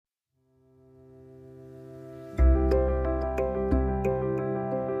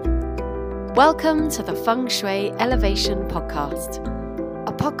Welcome to the Feng Shui Elevation Podcast,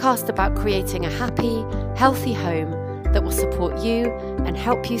 a podcast about creating a happy, healthy home that will support you and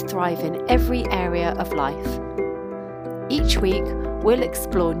help you thrive in every area of life. Each week, we'll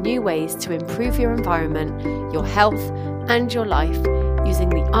explore new ways to improve your environment, your health, and your life using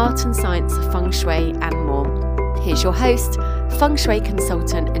the art and science of Feng Shui and more. Here's your host, Feng Shui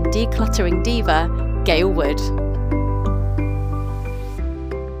consultant and decluttering diva, Gail Wood.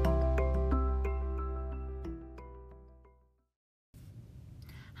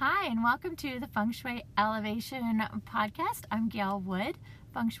 Hi, and welcome to the Feng Shui Elevation Podcast. I'm Gail Wood,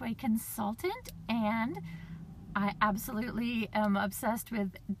 Feng Shui consultant, and I absolutely am obsessed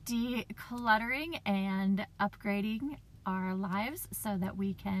with decluttering and upgrading our lives so that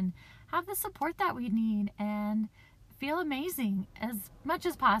we can have the support that we need and feel amazing as much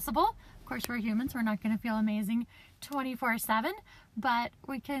as possible. Of course, we're humans. We're not going to feel amazing 24/7, but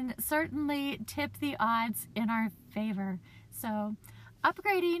we can certainly tip the odds in our favor. So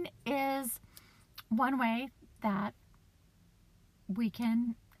upgrading is one way that we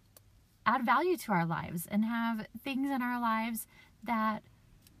can add value to our lives and have things in our lives that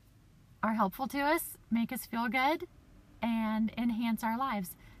are helpful to us, make us feel good, and enhance our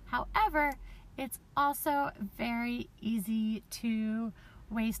lives. However, it's also very easy to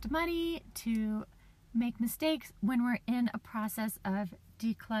waste money, to make mistakes when we're in a process of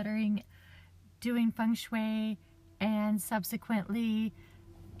decluttering, doing feng shui, and subsequently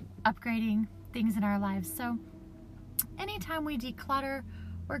upgrading things in our lives. So anytime we declutter,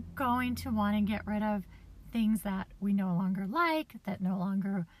 we're going to want to get rid of things that we no longer like, that no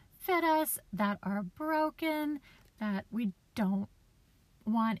longer fit us, that are broken, that we don't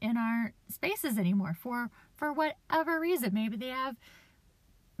want in our spaces anymore for whatever reason. Maybe they have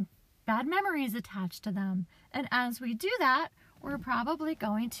bad memories attached to them. And as we do that, we're probably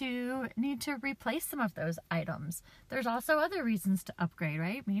going to need to replace some of those items. There's also other reasons to upgrade,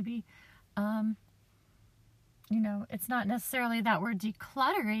 right? Maybe, it's not necessarily that we're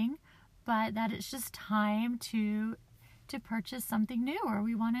decluttering, but that it's just time to purchase something new, or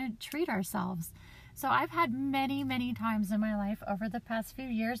we want to treat ourselves. So I've had many, many times in my life over the past few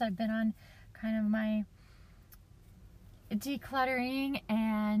years, I've been on kind of my decluttering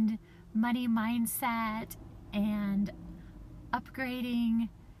and money mindset and upgrading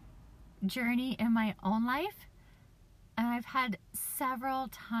journey in my own life. And I've had several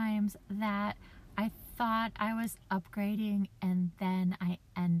times that I thought I was upgrading and then I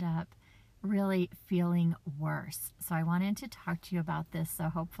end up really feeling worse. So I wanted to talk to you about this, so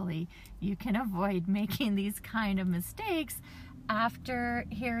hopefully you can avoid making these kind of mistakes after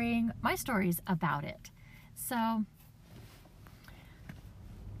hearing my stories about it. So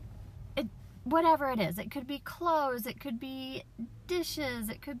whatever it is, it could be clothes, it could be dishes,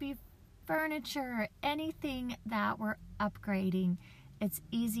 it could be furniture, anything that we're upgrading. It's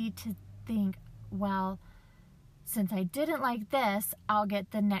easy to think, well, since I didn't like this, I'll get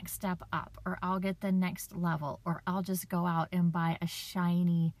the next step up, or I'll get the next level, or I'll just go out and buy a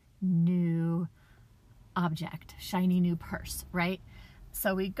shiny new object, shiny new purse, right?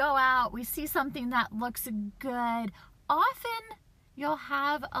 So we go out, we see something that looks good. Often you'll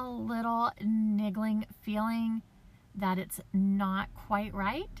have a little niggling feeling that it's not quite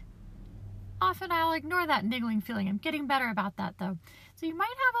right. Often I'll ignore that niggling feeling. I'm getting better about that though. So you might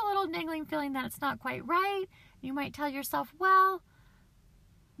have a little niggling feeling that it's not quite right. You might tell yourself, well,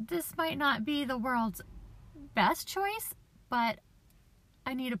 this might not be the world's best choice, but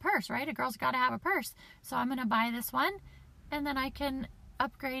I need a purse, right? A girl's got to have a purse. So I'm going to buy this one, and then I can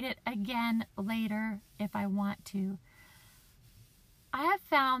upgrade it again later if I want to. I have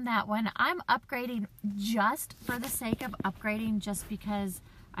found that when I'm upgrading just for the sake of upgrading, just because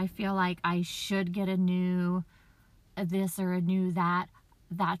I feel like I should get a new this or a new that,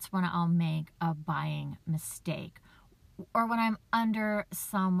 that's when I'll make a buying mistake. Or when I'm under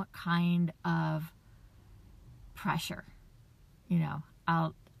some kind of pressure.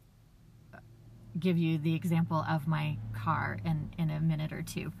 I'll give you the example of my car in a minute or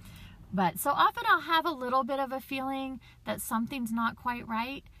two. But so often I'll have a little bit of a feeling that something's not quite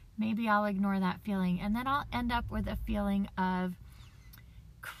right. Maybe I'll ignore that feeling, and then I'll end up with a feeling of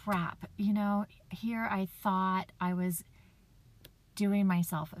crap. Here I thought I was doing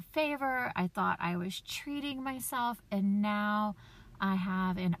myself a favor. I thought I was treating myself, and now I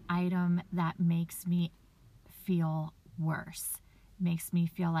have an item that makes me feel worse. Makes me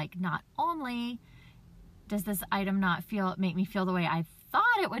feel like not only does this item not make me feel the way I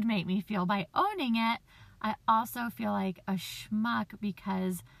thought it would make me feel by owning it, I also feel like a schmuck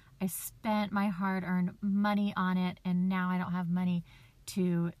because I spent my hard-earned money on it, and now I don't have money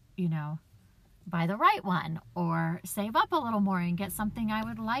to, buy the right one, or save up a little more and get something I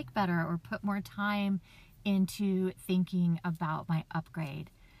would like better, or put more time into thinking about my upgrade.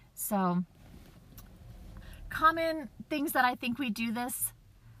 So common things that I think we do this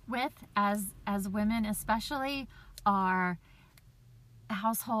with as women especially are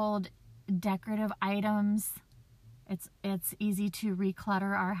household decorative items. It's easy to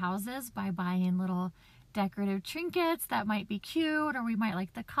reclutter our houses by buying little decorative trinkets that might be cute, or we might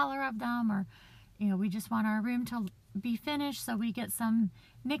like the color of them, or we just want our room to be finished, so we get some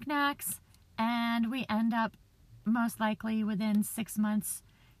knickknacks, and we end up most likely within 6 months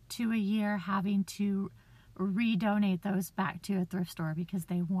to a year having to redonate those back to a thrift store because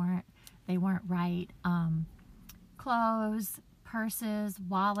they weren't right. Clothes, purses,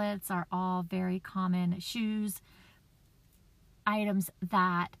 wallets are all very common. Shoes, items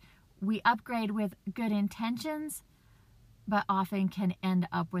that we upgrade with good intentions, but often can end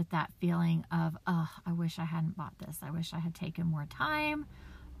up with that feeling of, oh, I wish I hadn't bought this. I wish I had taken more time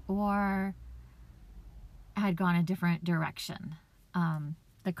or had gone a different direction.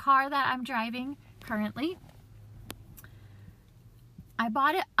 The car that I'm driving currently, I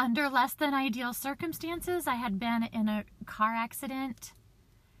bought it under less than ideal circumstances. I had been in a car accident,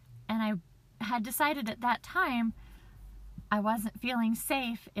 and I had decided at that time I wasn't feeling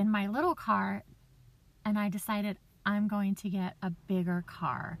safe in my little car, and I decided I'm going to get a bigger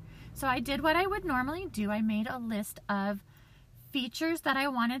car. So I did what I would normally do. I made a list of features that I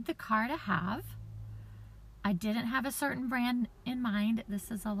wanted the car to have. I didn't have a certain brand in mind. This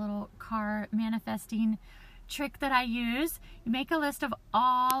is a little car manifesting trick that I use. You make a list of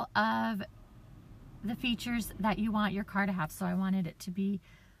all of the features that you want your car to have. So I wanted it to be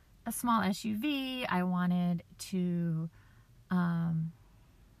a small SUV. I wanted to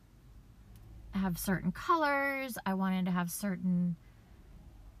have certain colors. I wanted to have certain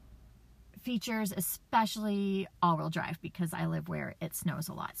features, especially all-wheel drive, because I live where it snows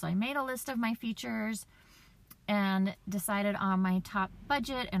a lot. So I made a list of my features and decided on my top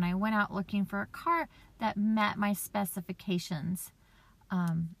budget, and I went out looking for a car that met my specifications.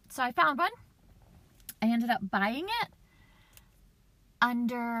 So I found one. I ended up buying it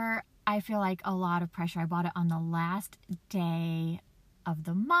under, I feel like, a lot of pressure. I bought it on the last day of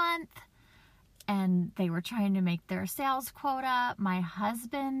the month, and they were trying to make their sales quota. My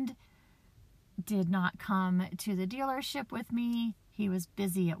husband did not come to the dealership with me. He was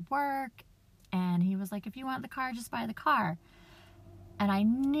busy at work, and he was like, if you want the car, just buy the car. And I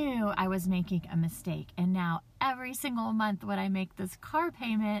knew I was making a mistake. And now every single month when I make this car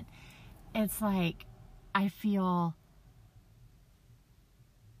payment, it's like I feel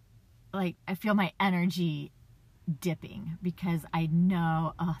my energy dipping, because I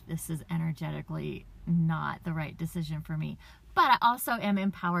know, oh, this is energetically not the right decision for me. But I also am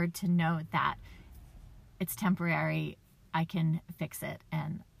empowered to know that it's temporary. I can fix it,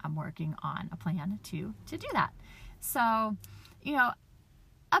 and I'm working on a plan to do that. So,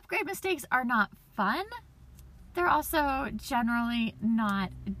 upgrade mistakes are not fun. They're also generally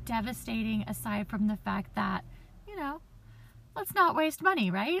not devastating, aside from the fact that, let's not waste money,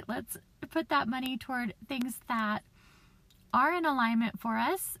 right? Let's put that money toward things that are in alignment for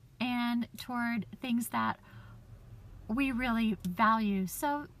us and toward things that we really value.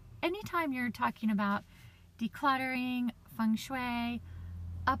 So anytime you're talking about decluttering, feng shui,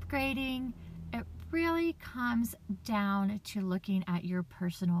 upgrading, it really comes down to looking at your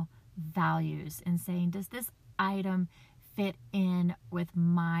personal values and saying, does this item fit in with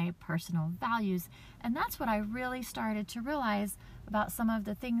my personal values? And that's what I really started to realize about some of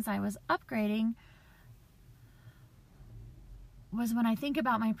the things I was upgrading, was when I think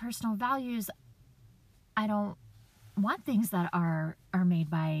about my personal values, I don't want things that are made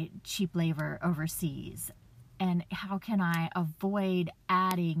by cheap labor overseas. And how can I avoid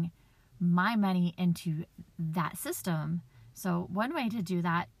adding my money into that system? So one way to do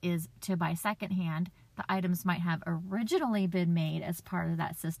that is to buy secondhand. The items might have originally been made as part of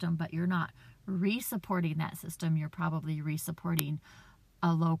that system, but you're not re-supporting that system. You're probably re-supporting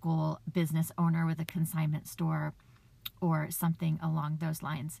a local business owner with a consignment store or something along those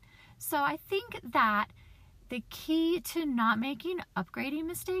lines. So I think that the key to not making upgrading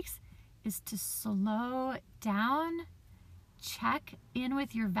mistakes is to slow down, check in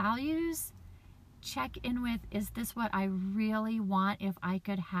with your values, check in with, is this what I really want if I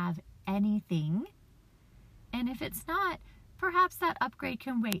could have anything? And if it's not, perhaps that upgrade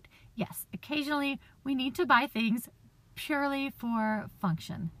can wait. Yes, occasionally we need to buy things purely for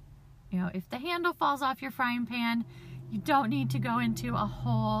function. If the handle falls off your frying pan, you don't need to go into a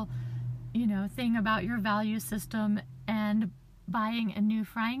whole, thing about your value system and buying a new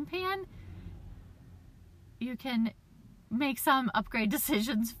frying pan. you can make some upgrade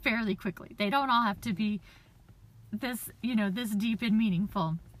decisions fairly quickly. They don't all have to be this deep and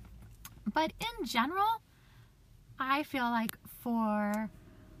meaningful. But in general, I feel like for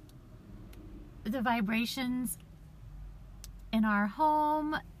the vibrations in our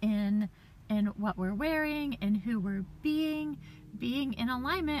home, in what we're wearing, and who we're being in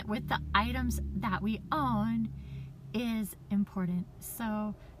alignment with the items that we own is important.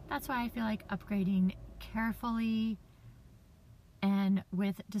 So that's why I feel like upgrading carefully and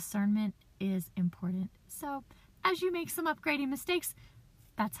with discernment is important. So as you make some upgrading mistakes,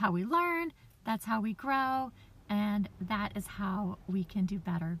 that's how we learn, that's how we grow, and that is how we can do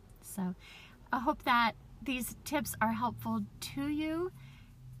better. So I hope that these tips are helpful to you.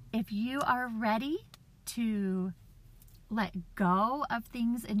 If you are ready to let go of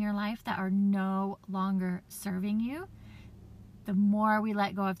things in your life that are no longer serving you, the more we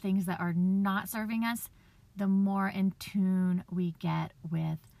let go of things that are not serving us, the more in tune we get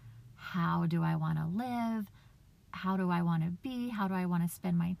with how do I want to live, how do I want to be, how do I want to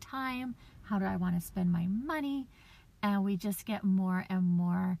spend my time, how do I want to spend my money, and we just get more and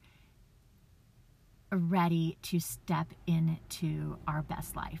more ready to step into our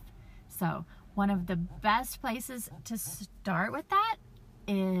best life. So one of the best places to start with that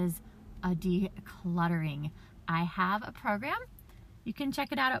is a decluttering. I have a program. You can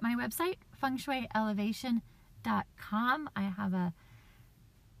check it out at my website, fengshuielevation.com. I have a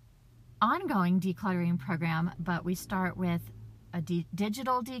ongoing decluttering program, but we start with a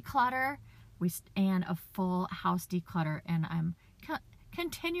digital declutter and a full house declutter, and I'm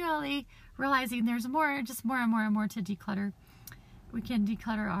continually realizing there's more and more to declutter. We can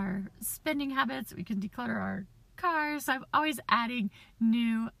declutter our spending habits, we can declutter our cars. So I'm always adding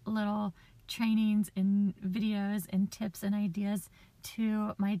new little trainings and videos and tips and ideas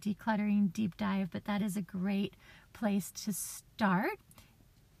to my decluttering deep dive, but that is a great place to start.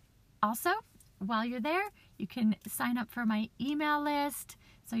 Also, while you're there, you can sign up for my email list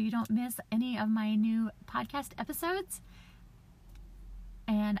so you don't miss any of my new podcast episodes.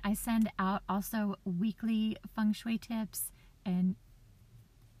 And I send out also weekly feng shui tips and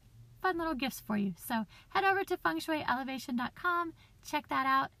fun little gifts for you. So head over to fengshuielevation.com, check that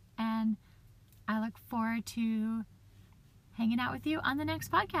out, and I look forward to hanging out with you on the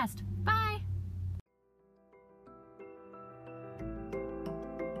next podcast. Bye!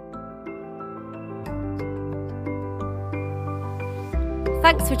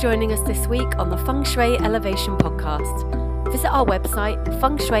 Thanks for joining us this week on the Feng Shui Elevation podcast. Visit our website,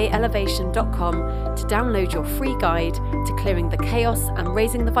 fengshuielevation.com, to download your free guide to clearing the chaos and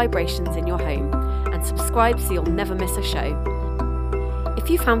raising the vibrations in your home, and subscribe so you'll never miss a show. If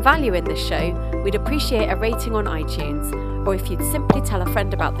you found value in this show, we'd appreciate a rating on iTunes, or if you'd simply tell a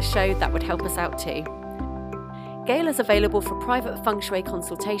friend about the show, that would help us out too. Gail is available for private feng shui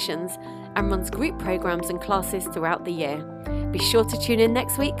consultations and runs group programs and classes throughout the year. Be sure to tune in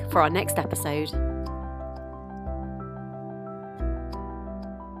next week for our next episode.